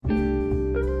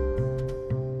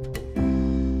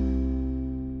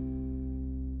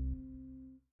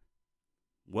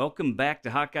Welcome back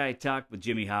to Hawkeye Talk with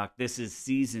Jimmy Hawk. This is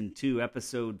season 2,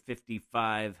 episode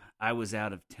 55. I was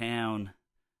out of town,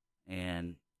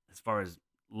 and as far as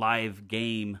live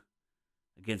game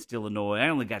against Illinois, I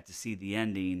only got to see the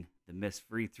ending. The missed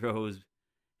free throws,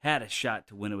 had a shot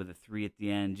to win it with a 3 at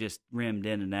the end, just rimmed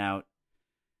in and out.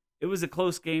 It was a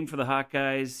close game for the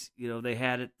Hawkeyes. You know, they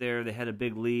had it there. They had a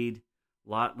big lead,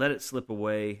 let it slip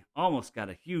away, almost got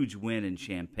a huge win in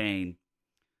Champaign.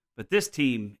 But this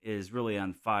team is really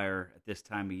on fire at this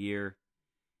time of year,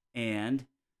 and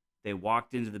they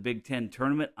walked into the Big Ten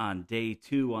tournament on day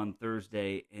 2 on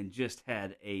Thursday and just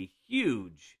had a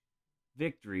huge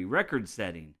victory,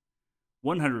 record-setting,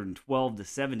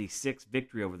 112-76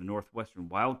 victory over the Northwestern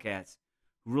Wildcats,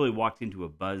 who really walked into a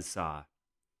buzzsaw.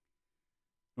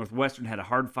 Northwestern had a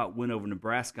hard-fought win over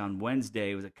Nebraska on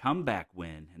Wednesday. It was a comeback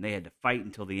win, and they had to fight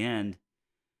until the end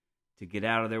to get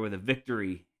out of there with a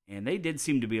victory. And they did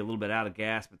seem to be a little bit out of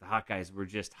gas, but the Hawkeyes were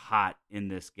just hot in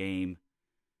this game.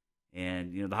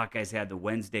 And, you know, the Hawkeyes had the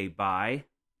Wednesday bye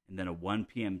and then a 1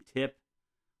 p.m. tip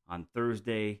on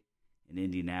Thursday in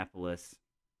Indianapolis.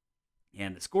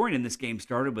 And the scoring in this game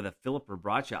started with a Filip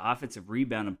Rebraca offensive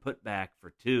rebound and putback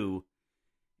for 2.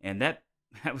 And that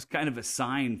was kind of a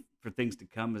sign for things to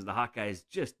come as the Hawkeyes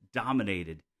just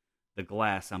dominated the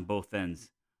glass on both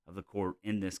ends of the court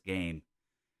in this game.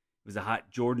 It was a hot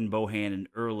Jordan Bohannon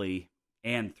early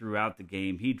and throughout the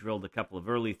game. He drilled a couple of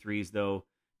early threes, though,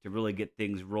 to really get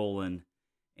things rolling.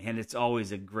 And it's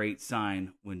always a great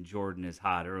sign when Jordan is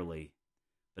hot early.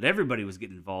 But everybody was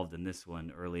getting involved in this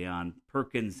one early on.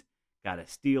 Perkins got a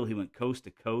steal. He went coast to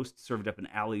coast, served up an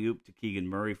alley-oop to Keegan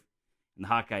Murray. And the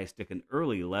Hawkeyes took an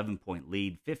early 11-point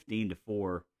lead,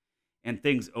 15-4. And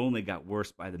things only got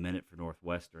worse by the minute for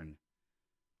Northwestern.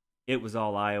 It was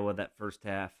all Iowa that first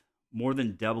half, more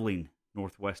than doubling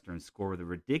Northwestern's score with a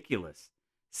ridiculous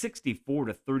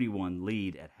 64-31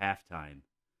 lead at halftime.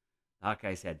 The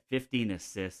Hawkeyes had 15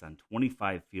 assists on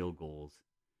 25 field goals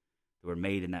that were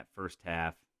made in that first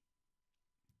half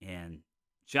and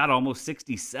shot almost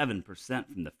 67%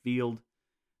 from the field,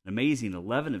 an amazing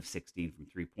 11 of 16 from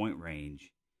three-point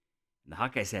range. And the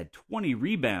Hawkeyes had 20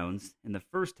 rebounds in the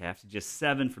first half to just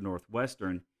 7 for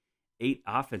Northwestern, 8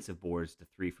 offensive boards to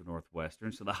 3 for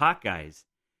Northwestern. So the Hawkeyes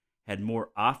had more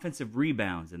offensive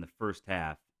rebounds in the first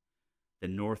half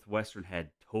than Northwestern had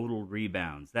total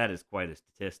rebounds. That is quite a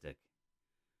statistic.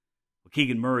 Well,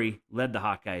 Keegan Murray led the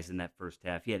Hawkeyes in that first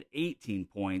half. He had 18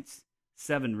 points,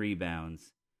 7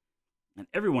 rebounds, and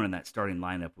everyone in that starting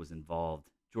lineup was involved.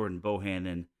 Jordan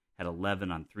Bohannon had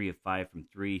 11 on 3 of 5 from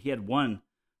 3. He had one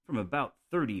from about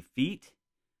 30 feet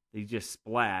that he just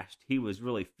splashed. He was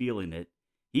really feeling it.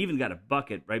 He even got a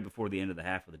bucket right before the end of the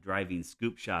half with a driving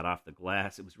scoop shot off the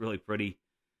glass. It was really pretty.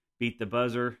 Beat the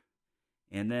buzzer.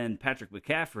 And then Patrick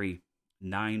McCaffrey,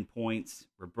 9 points.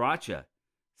 Rebraca,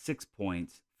 6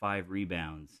 points, 5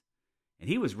 rebounds. And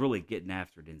he was really getting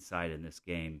after it inside in this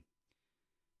game.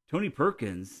 Tony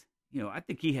Perkins, you know, I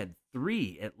think he had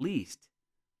 3 at least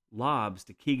lobs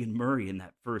to Keegan Murray in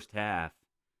that first half.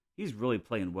 He's really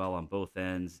playing well on both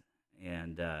ends.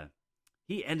 And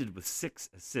he ended with 6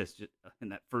 assists in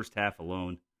that first half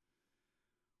alone.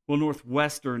 Well,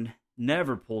 Northwestern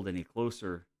never pulled any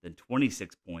closer than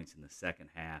 26 points in the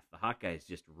second half. The Hawkeyes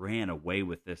just ran away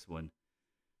with this one.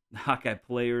 The Hawkeye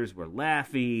players were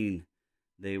laughing.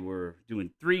 They were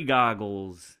doing 3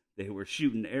 goggles. They were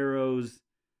shooting arrows,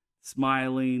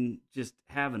 smiling, just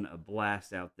having a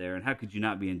blast out there. And how could you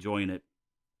not be enjoying it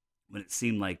when it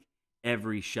seemed like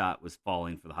every shot was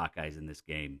falling for the Hawkeyes in this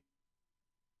game?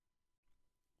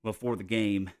 Well, for the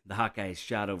game, the Hawkeyes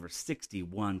shot over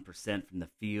 61% from the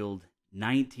field,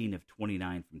 19 of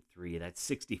 29 from 3. That's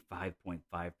 65.5%.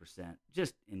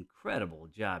 Just incredible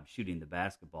job shooting the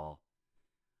basketball.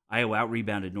 Iowa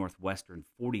out-rebounded Northwestern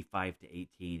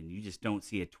 45-18, and you just don't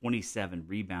see a 27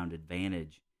 rebound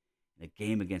advantage in a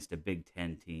game against a Big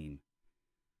Ten team.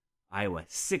 Iowa,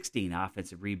 16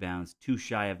 offensive rebounds, 2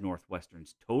 shy of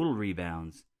Northwestern's total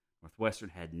rebounds. Northwestern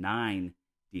had 9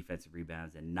 defensive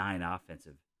rebounds and 9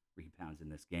 offensive rebounds in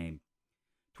this game.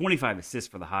 25 assists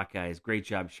for the Hawkeyes. Great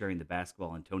job sharing the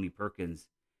basketball, and Tony Perkins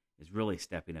is really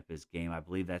stepping up his game. I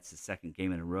believe that's the second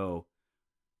game in a row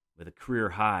with a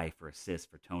career high for assists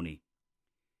for Tony.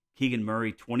 Keegan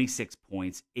Murray, 26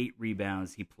 points, 8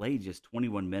 rebounds. He played just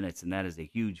 21 minutes, and that is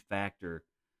a huge factor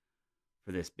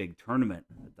for this big tournament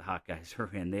that the Hawkeyes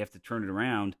are in. They have to turn it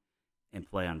around and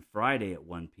play on Friday at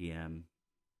 1 p.m.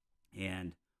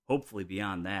 and hopefully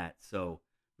beyond that. So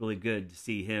really good to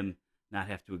see him not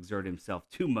have to exert himself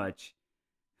too much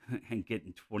and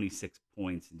getting 26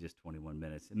 points in just 21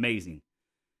 minutes. Amazing.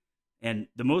 And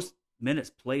the most minutes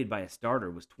played by a starter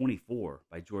was 24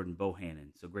 by Jordan Bohannon.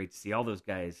 So great to see all those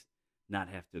guys not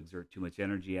have to exert too much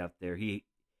energy out there.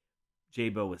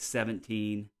 J-Bo with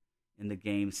 17 in the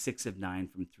game, 6 of 9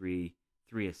 from 3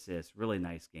 assists. Really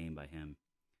nice game by him.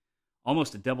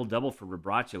 Almost a double-double for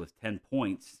Rebraca with 10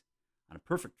 points on a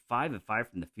perfect 5 of 5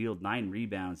 from the field, 9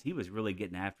 rebounds. He was really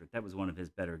getting after it. That was one of his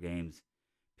better games.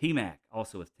 PMAC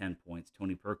also with 10 points.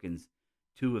 Tony Perkins,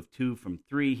 2 of 2 from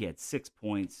 3. He had 6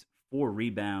 points, 4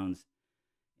 rebounds,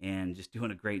 and just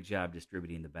doing a great job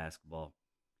distributing the basketball.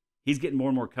 He's getting more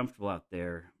and more comfortable out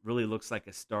there. Really looks like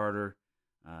a starter.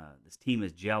 This team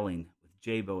is gelling with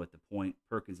J-Bo at the point,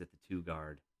 Perkins at the 2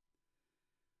 guard.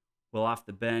 Well, off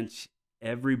the bench,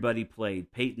 everybody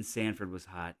played. Peyton Sanford was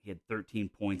hot. He had 13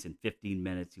 points in 15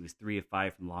 minutes. He was 3 of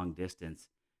 5 from long distance.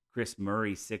 Chris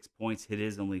Murray, 6 points, hit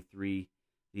his only 3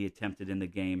 he attempted in the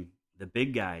game. The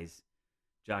big guys,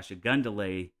 Josh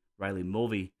Agundale, Riley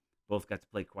Mulvey, both got to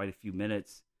play quite a few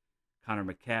minutes. Connor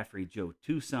McCaffrey, Joe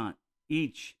Toussaint,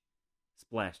 each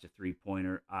splashed a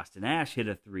 3-pointer. Austin Ash hit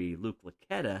a 3. Luke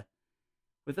Laquetta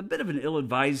with a bit of an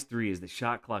ill-advised 3 as the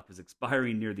shot clock was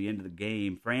expiring near the end of the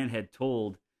game. Fran had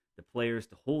told the players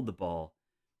to hold the ball,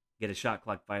 get a shot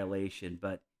clock violation,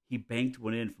 but he banked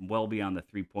one in from well beyond the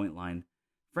 3-point line.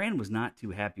 Fran was not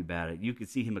too happy about it. You could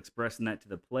see him expressing that to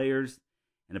the players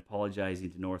and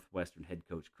apologizing to Northwestern head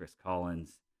coach Chris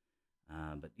Collins.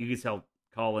 But you could tell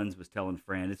Collins was telling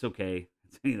Fran, "It's okay.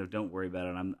 Don't worry about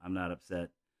it. I'm not upset."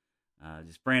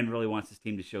 Just Fran really wants his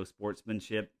team to show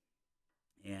sportsmanship,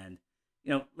 and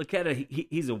Laquetta,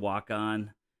 he's a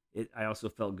walk-on. I also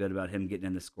felt good about him getting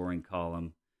in the scoring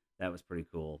column. That was pretty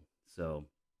cool. So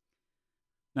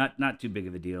not too big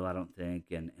of a deal, I don't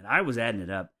think. And I was adding it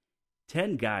up.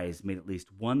 10 guys made at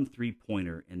least one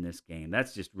 3-pointer in this game.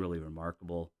 That's just really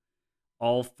remarkable.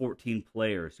 All 14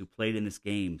 players who played in this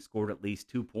game scored at least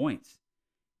 2 points.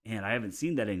 And I haven't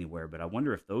seen that anywhere, but I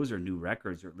wonder if those are new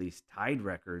records or at least tied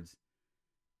records.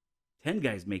 10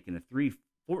 guys making a 3,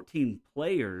 14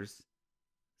 players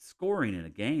scoring in a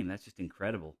game. That's just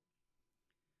incredible.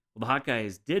 Well, the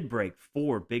Hawkeyes did break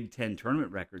 4 Big Ten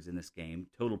tournament records in this game.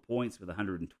 Total points with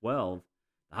 112.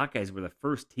 The Hawkeyes were the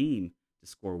first team to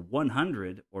score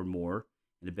 100 or more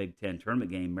in a Big Ten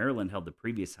tournament game. Maryland held the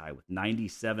previous high with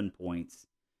 97 points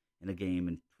in a game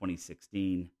in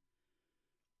 2016.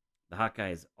 The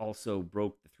Hawkeyes also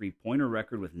broke the 3-pointer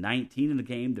record with 19 in the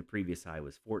game. The previous high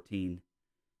was 14.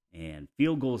 And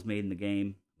field goals made in the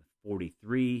game with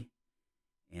 43.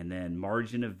 And then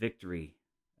margin of victory,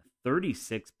 a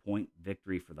 36-point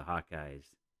victory for the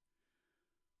Hawkeyes.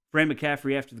 Fran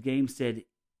McCaffrey after the game said,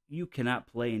 "You cannot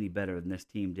play any better than this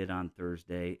team did on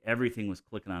Thursday. Everything was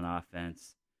clicking on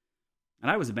offense." And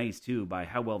I was amazed, too, by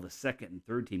how well the second and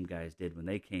third team guys did when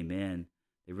they came in.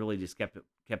 They really just kept it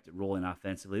rolling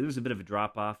offensively. There was a bit of a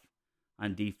drop-off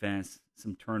on defense,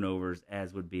 some turnovers,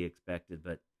 as would be expected,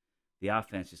 but the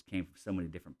offense just came from so many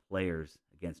different players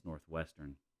against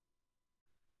Northwestern.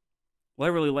 Well,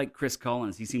 I really like Chris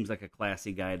Collins. He seems like a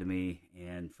classy guy to me,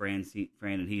 and Fran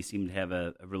and he seem to have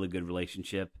a really good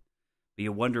relationship. But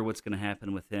you wonder what's going to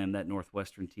happen with him. That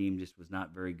Northwestern team just was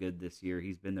not very good this year.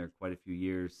 He's been there quite a few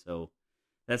years, so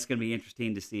that's going to be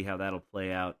interesting to see how that'll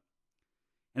play out.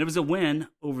 And it was a win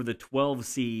over the 12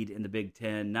 seed in the Big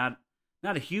Ten. Not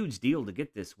a huge deal to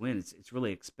get this win. It's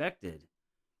really expected.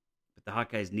 But the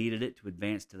Hawkeyes needed it to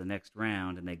advance to the next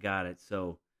round, and they got it.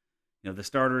 So, the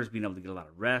starters being able to get a lot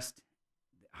of rest.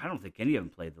 I don't think any of them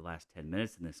played the last 10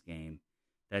 minutes in this game.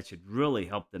 That should really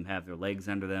help them have their legs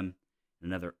under them.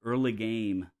 Another early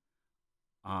game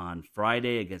on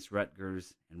Friday against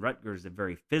Rutgers. And Rutgers is a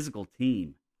very physical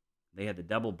team. They had the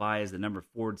double bye as the number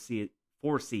 4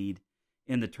 seed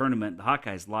in the tournament. The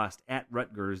Hawkeyes lost at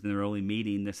Rutgers in their only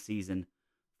meeting this season,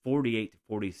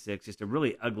 48-46. Just a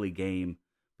really ugly game.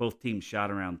 Both teams shot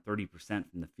around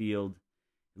 30% from the field.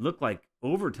 It looked like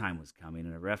overtime was coming,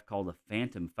 and a ref called a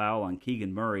phantom foul on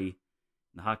Keegan Murray.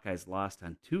 And the Hawkeyes lost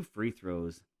on 2 free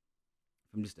throws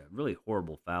from just a really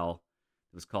horrible foul.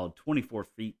 It was called 24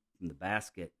 feet from the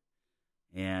basket.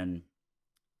 And,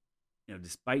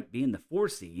 despite being the 4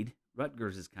 seed,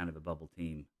 Rutgers is kind of a bubble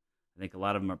team. I think a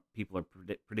lot of people are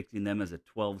predicting them as a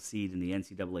 12 seed in the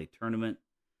NCAA tournament.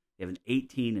 They have an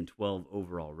 18-12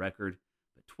 overall record,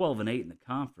 but 12-8 in the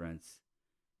conference.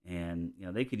 And,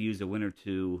 they could use a win or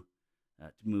two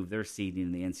to move their seeding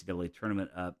in the NCAA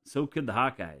tournament up. So could the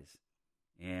Hawkeyes.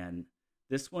 And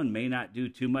this one may not do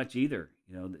too much either.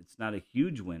 It's not a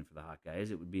huge win for the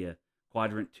Hawkeyes. It would be a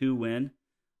quadrant 2 win,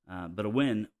 but a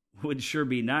win would sure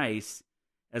be nice,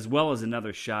 as well as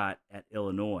another shot at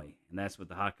Illinois. And that's what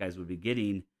the Hawkeyes would be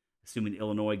getting, assuming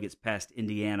Illinois gets past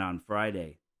Indiana on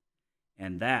Friday.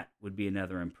 And that would be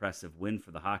another impressive win for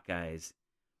the Hawkeyes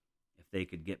if they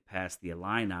could get past the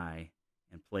Illini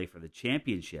and play for the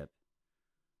championship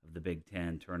of the Big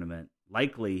Ten tournament,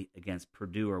 likely against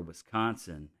Purdue or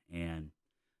Wisconsin. And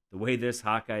the way this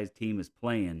Hawkeyes team is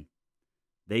playing,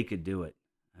 they could do it.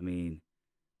 I mean,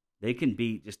 they can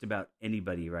beat just about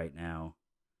anybody right now,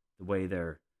 the way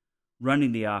they're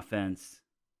running the offense,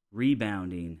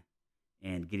 rebounding,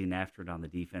 and getting after it on the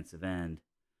defensive end.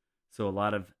 So a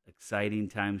lot of exciting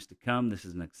times to come. This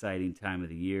is an exciting time of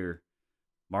the year.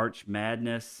 March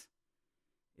Madness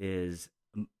is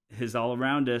all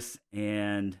around us,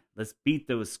 and let's beat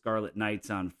those Scarlet Knights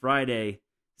on Friday,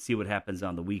 see what happens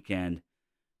on the weekend.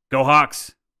 Go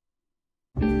Hawks!